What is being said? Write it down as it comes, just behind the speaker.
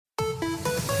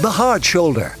The Hard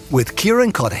Shoulder with Kieran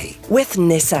with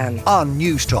Nissan on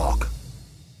News Talk.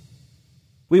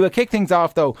 We will kick things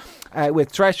off though with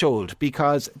Threshold,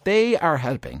 because they are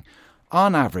helping,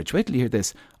 on average, wait till you hear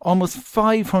this, almost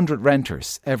 500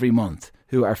 renters every month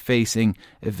who are facing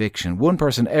eviction. One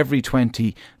person every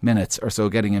 20 minutes or so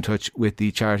getting in touch with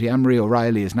the charity. Anne-Marie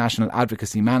O'Reilly is National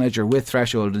Advocacy Manager with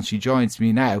Threshold, and she joins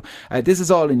me now. This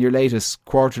is all in your latest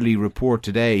quarterly report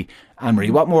today. Anne-Marie,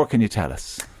 what more can you tell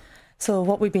us? So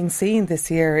what we've been seeing this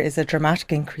year is a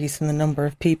dramatic increase in the number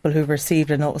of people who've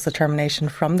received a notice of termination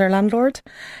from their landlord.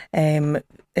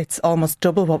 It's almost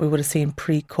double what we would have seen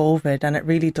pre-COVID, and it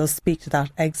really does speak to that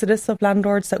exodus of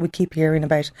landlords that we keep hearing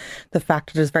about, the fact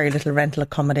that there's very little rental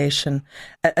accommodation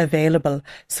available.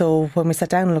 So when we sat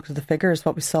down and looked at the figures,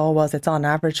 what we saw was it's on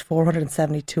average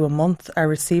 472 a month are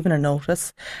receiving a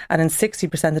notice, and in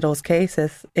 60% of those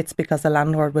cases it's because the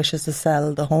landlord wishes to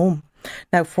sell the home.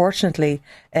 Now, fortunately,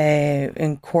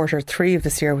 in quarter 3 of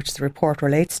this year, which the report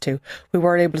relates to, we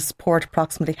were able to support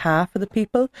approximately half of the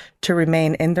people to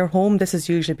remain in their home. This is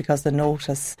usually because the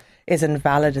notice is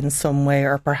invalid in some way,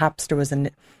 or perhaps there was an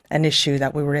issue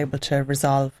that we were able to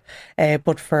resolve.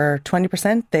 But for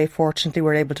 20%, they fortunately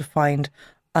were able to find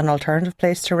an alternative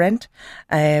place to rent.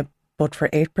 But for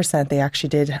 8%, they actually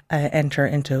did enter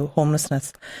into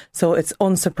homelessness. So it's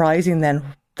unsurprising then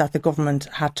that the government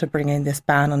had to bring in this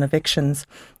ban on evictions,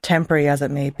 temporary as it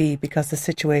may be, because the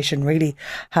situation really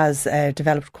has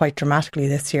developed quite dramatically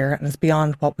this year and is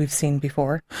beyond what we've seen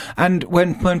before. And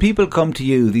when people come to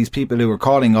you, these people who are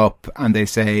calling up and they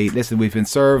say, listen, we've been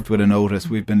served with a notice,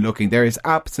 we've been looking, there is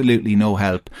absolutely no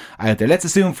help out there. Let's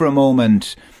assume for a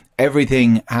moment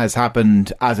everything has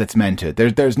happened as it's meant to.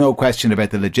 There's no question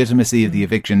about the legitimacy of the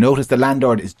eviction notice. The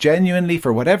landlord is genuinely,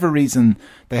 for whatever reason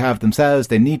they have themselves,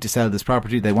 they need to sell this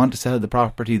property, they want to sell the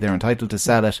property, they're entitled to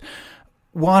sell it.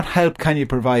 What help can you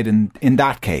provide in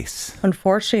that case?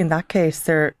 Unfortunately, in that case,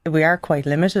 we are quite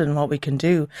limited in what we can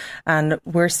do. And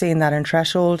we're seeing that in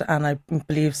Threshold, and I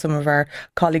believe some of our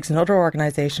colleagues in other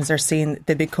organisations are seeing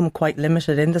they become quite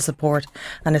limited in the support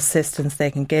and assistance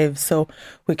they can give. So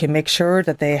we can make sure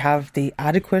that they have the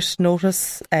adequate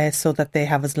notice so that they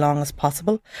have as long as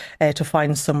possible to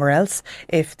find somewhere else.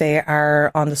 If they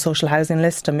are on the social housing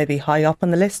list and maybe high up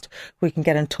on the list, we can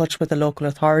get in touch with the local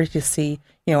authority to see,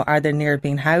 are they near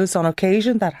being housed? On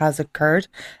occasion that has occurred,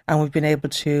 and we've been able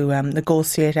to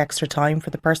negotiate extra time for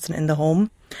the person in the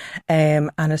home. And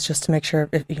it's just to make sure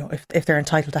if they're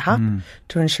entitled to HAP,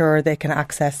 to ensure they can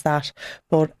access that.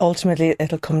 But ultimately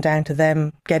it'll come down to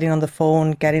them getting on the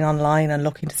phone, getting online and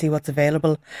looking to see what's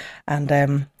available, and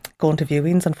going to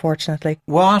viewings, unfortunately.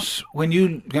 When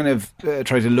you kind of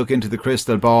try to look into the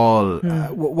crystal ball,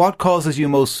 what causes you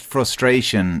most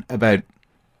frustration about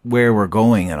where we're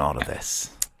going in all of this?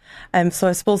 So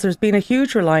I suppose there's been a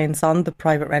huge reliance on the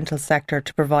private rental sector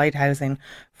to provide housing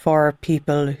for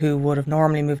people who would have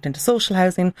normally moved into social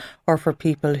housing, or for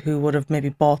people who would have maybe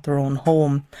bought their own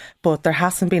home. But there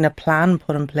hasn't been a plan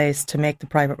put in place to make the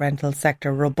private rental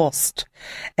sector robust.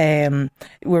 We're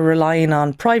relying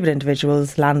on private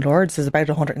individuals, landlords, there's about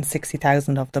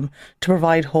 160,000 of them, to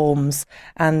provide homes,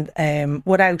 and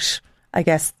without, I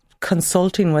guess,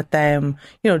 consulting with them,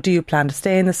 do you plan to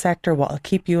stay in the sector? What will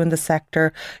keep you in the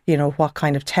sector? What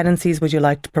kind of tenancies would you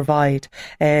like to provide?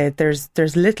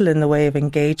 There's little in the way of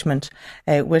engagement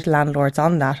with landlords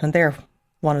on that, and they're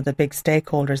one of the big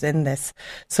stakeholders in this.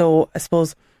 So I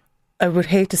suppose I would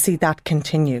hate to see that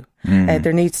continue.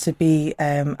 There needs to be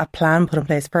a plan put in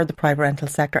place for the private rental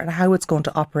sector and how it's going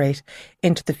to operate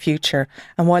into the future.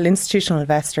 And while institutional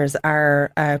investors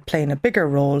are playing a bigger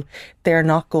role, they're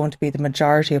not going to be the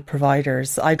majority of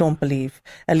providers, I don't believe,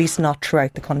 at least not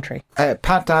throughout the country.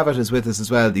 Pat Davitt is with us as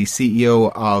well, the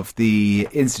CEO of the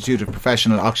Institute of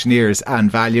Professional Auctioneers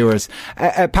and Valuers.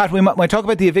 Pat, we might talk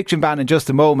about the eviction ban in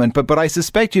just a moment, but I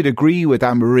suspect you'd agree with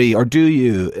Anne-Marie, or do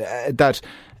you, that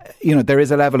there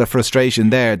is a level of frustration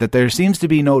there, that there seems to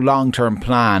be no long-term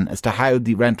plan as to how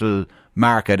the rental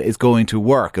market is going to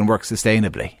work and work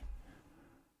sustainably.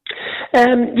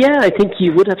 I think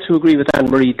you would have to agree with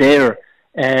Anne-Marie there.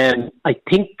 I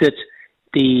think that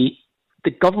the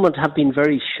government have been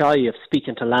very shy of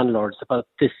speaking to landlords about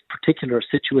this particular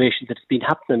situation that's been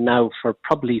happening now for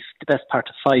probably the best part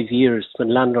of 5 years,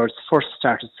 when landlords first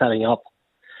started selling up.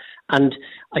 And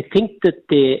I think that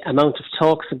the amount of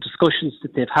talks and discussions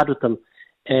that they've had with them,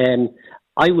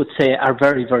 I would say, are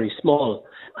very, very small.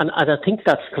 And I think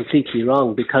that's completely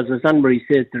wrong, because, as Anne-Marie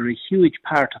says, they're a huge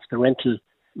part of the rental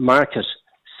market.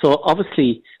 So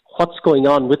obviously what's going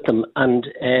on with them and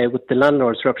with the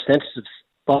landlords' representatives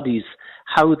bodies,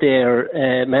 how their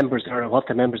members are and what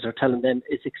their members are telling them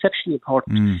is exceptionally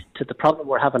important to the problem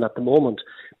we're having at the moment.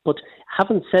 But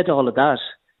having said all of that,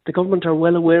 the government are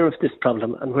well aware of this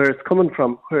problem and where it's coming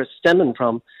from, where it's stemming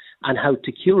from, and how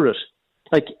to cure it.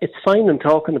 Like, it's fine in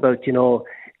talking about,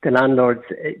 the landlords,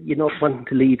 wanting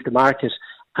to leave the market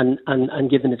and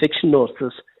giving eviction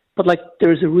notices. But,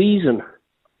 there's a reason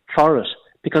for it,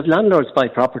 because landlords buy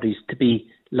properties to be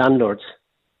landlords.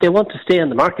 They want to stay in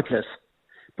the marketplace.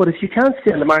 But if you can't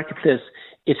stay in the marketplace,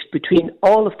 it's between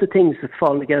all of the things that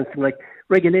fall against them. Like,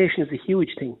 regulation is a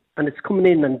huge thing, and it's coming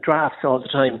in drafts all the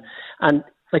time. And,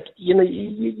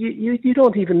 you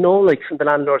don't even know, from the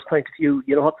landlord's point of view,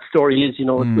 what the story is,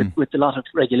 with a lot of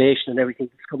regulation and everything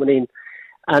that's coming in.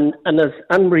 And as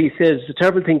Anne-Marie says, it's a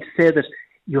terrible thing to say that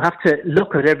you have to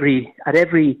look at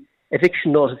every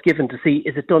eviction notice given to see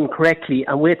is it done correctly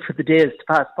and wait for the days to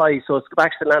pass by. So it's go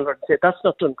back to the landlord and say, that's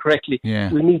not done correctly.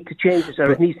 Yeah. We need to change it,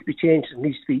 or it needs to be changed, and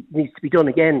it needs to be done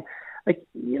again.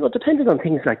 Depending on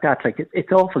things like that,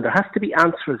 it's awful. There has to be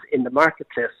answers in the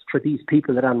marketplace for these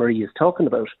people that Anne-Marie is talking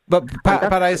about. But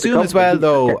I assume as well,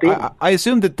 though, I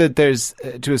assume that there's,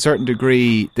 to a certain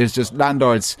degree, there's just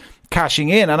landlords cashing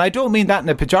in. And I don't mean that in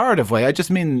a pejorative way. I just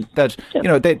mean that,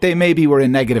 they maybe were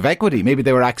in negative equity. Maybe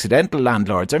they were accidental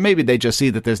landlords, or maybe they just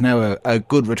see that there's now a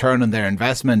good return on their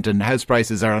investment and house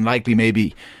prices are unlikely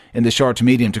maybe in the short to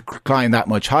medium to climb that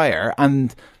much higher.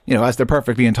 And, as they're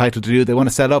perfectly entitled to do, they want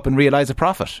to sell up and realise a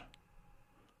profit.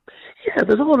 Yeah,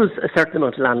 there's always a certain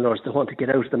amount of landlords that want to get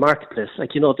out of the marketplace. There's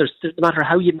no matter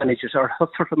how you manage it or what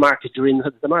sort of market you're in,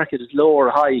 whether the market is low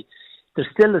or high, there's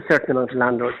still a certain amount of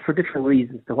landlords for different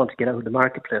reasons that want to get out of the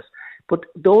marketplace. But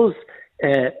those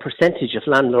percentage of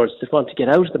landlords that want to get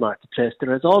out of the marketplace,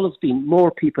 there has always been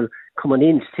more people coming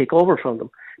in to take over from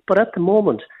them. But at the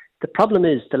moment, the problem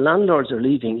is the landlords are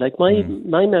leaving.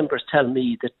 My members tell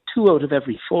me that 2 out of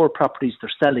every 4 properties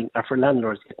they're selling are for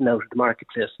landlords getting out of the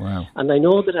marketplace. Wow. And I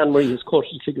know that Anne-Marie has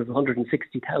quoted a figure of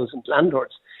 160,000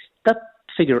 landlords. That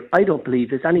figure, I don't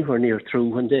believe, is anywhere near through.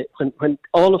 When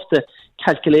all of the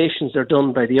calculations are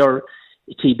done by the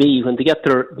RTB, when they get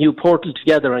their new portal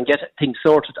together and get things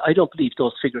sorted, I don't believe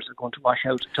those figures are going to wash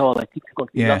out at all. I think they're going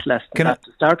to be a lot less than that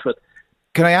to start with.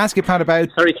 Can I ask you, Pat, about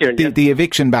Kieran, the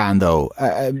eviction ban, though?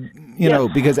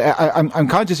 Because I'm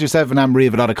conscious yourself and Anne-Marie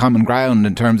have a lot of common ground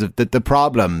in terms of the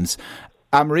problems.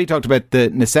 Anne-Marie talked about the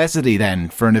necessity then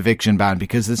for an eviction ban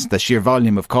because it's the sheer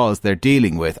volume of calls they're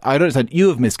dealing with. I understand you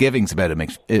have misgivings about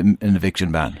an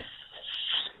eviction ban.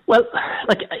 Well,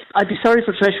 I'd be sorry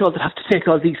for Threshold that have to take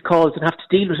all these calls and have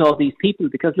to deal with all these people,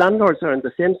 because landlords are in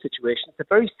the same situation. It's a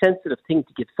very sensitive thing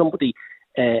to give somebody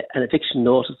an eviction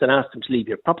notice and ask them to leave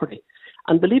your property.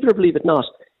 And believe it or believe it not,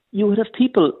 you would have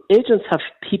agents have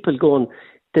people going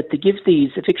that they give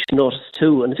these eviction notices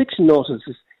to, and eviction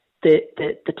notices,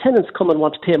 the tenants come and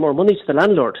want to pay more money to the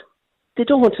landlord. They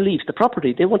don't want to leave the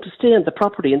property. They want to stay in the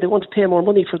property and they want to pay more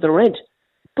money for the rent.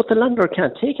 But the landlord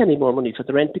can't take any more money for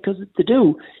the rent, because if they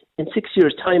do, in 6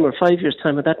 years' time or 5 years'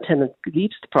 time, when that tenant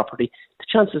leaves the property, the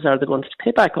chances are they're going to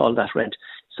pay back all that rent.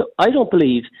 So I don't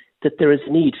believe that there is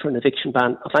a need for an eviction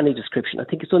ban of any description. I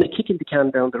think it's only kicking the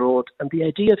can down the road. And the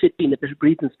idea of it being a bit of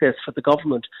breathing space for the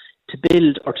government to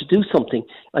build or to do something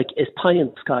is pie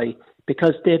in the sky,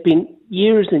 because they've been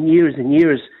years and years and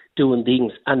years doing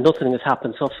things and nothing has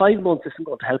happened. So 5 months isn't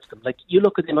going to help them. You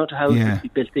look at the amount of houses we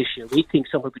built this year. We think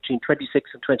somewhere between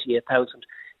 26 and 28,000.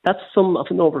 That's some of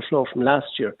an overflow from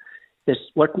last year that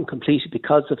weren't completed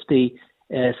because of the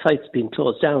sites being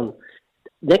closed down.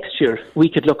 Next year, we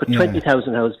could look at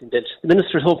 20,000 houses being built. The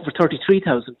minister's hoping for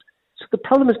 33,000. So the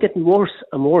problem is getting worse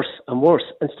and worse and worse.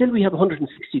 And still we have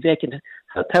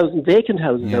 160,000 vacant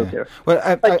houses out there.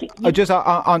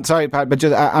 Well, sorry, Pat, but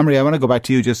just, Anne-Marie, I want to go back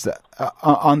to you just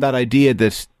on that idea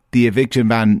that the eviction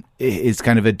ban is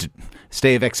kind of a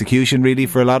stay of execution really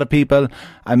for a lot of people.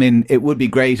 I mean, it would be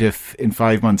great if in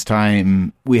 5 months'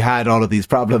 time we had all of these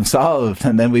problems solved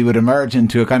and then we would emerge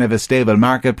into a kind of a stable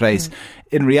marketplace.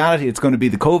 In reality, it's going to be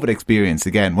the COVID experience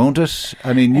again, won't it?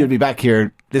 I mean, you'll be back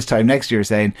here this time next year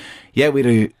saying, yeah, we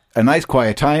had a nice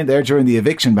quiet time there during the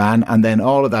eviction ban, and then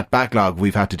all of that backlog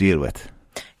we've had to deal with.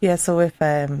 Yeah, so if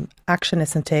action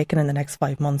isn't taken in the next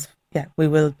 5 months, we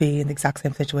will be in the exact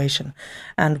same situation.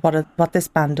 And what this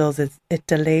ban does is it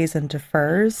delays and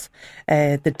defers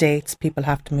the dates people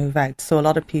have to move out. So a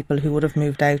lot of people who would have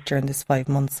moved out during this 5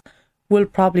 months will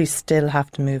probably still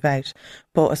have to move out.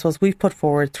 But I suppose we've put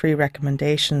forward 3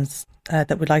 recommendations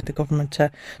that we'd like the government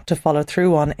to follow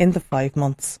through on in the 5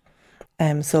 months.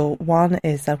 So one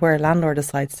is that where a landlord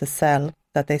decides to sell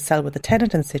that they sell with a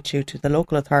tenant in situ to the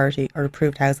local authority or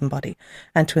approved housing body,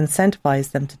 and to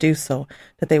incentivise them to do so,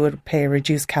 that they would pay a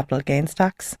reduced capital gains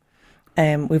tax.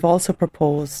 We've also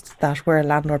proposed that where a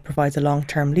landlord provides a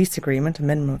long-term lease agreement, a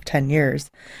minimum of 10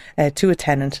 years, to a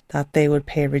tenant, that they would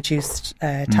pay a reduced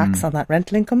tax on that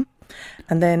rental income.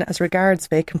 And then as regards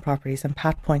vacant properties, and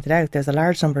Pat pointed out there's a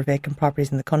large number of vacant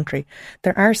properties in the country,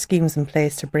 there are schemes in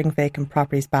place to bring vacant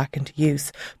properties back into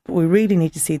use, but we really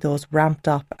need to see those ramped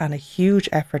up and a huge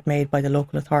effort made by the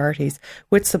local authorities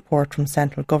with support from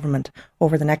central government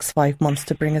over the next 5 months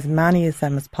to bring as many of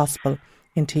them as possible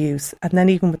into use. And then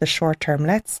even with the short-term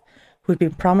lets, we've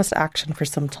been promised action for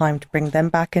some time to bring them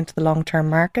back into the long-term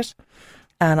market.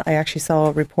 And I actually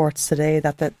saw reports today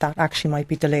that actually might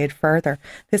be delayed further.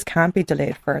 This can't be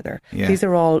delayed further. Yeah. These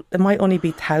are all, it might only be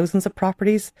thousands of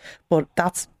properties, but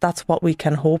that's what we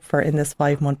can hope for in this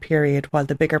 5-month period while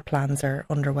the bigger plans are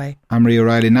underway. Anne-Marie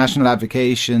O'Reilly, National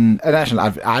Advocacy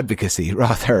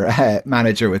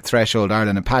Manager with Threshold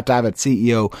Ireland, and Pat Davitt,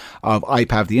 CEO of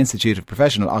IPAV, the Institute of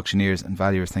Professional Auctioneers and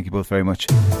Valuers. Thank you both very much.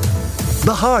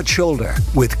 The Hard Shoulder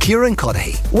with Kieran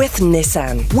Cuddihy. With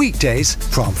Nissan. Weekdays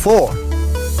from 4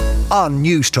 on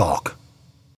News Talk.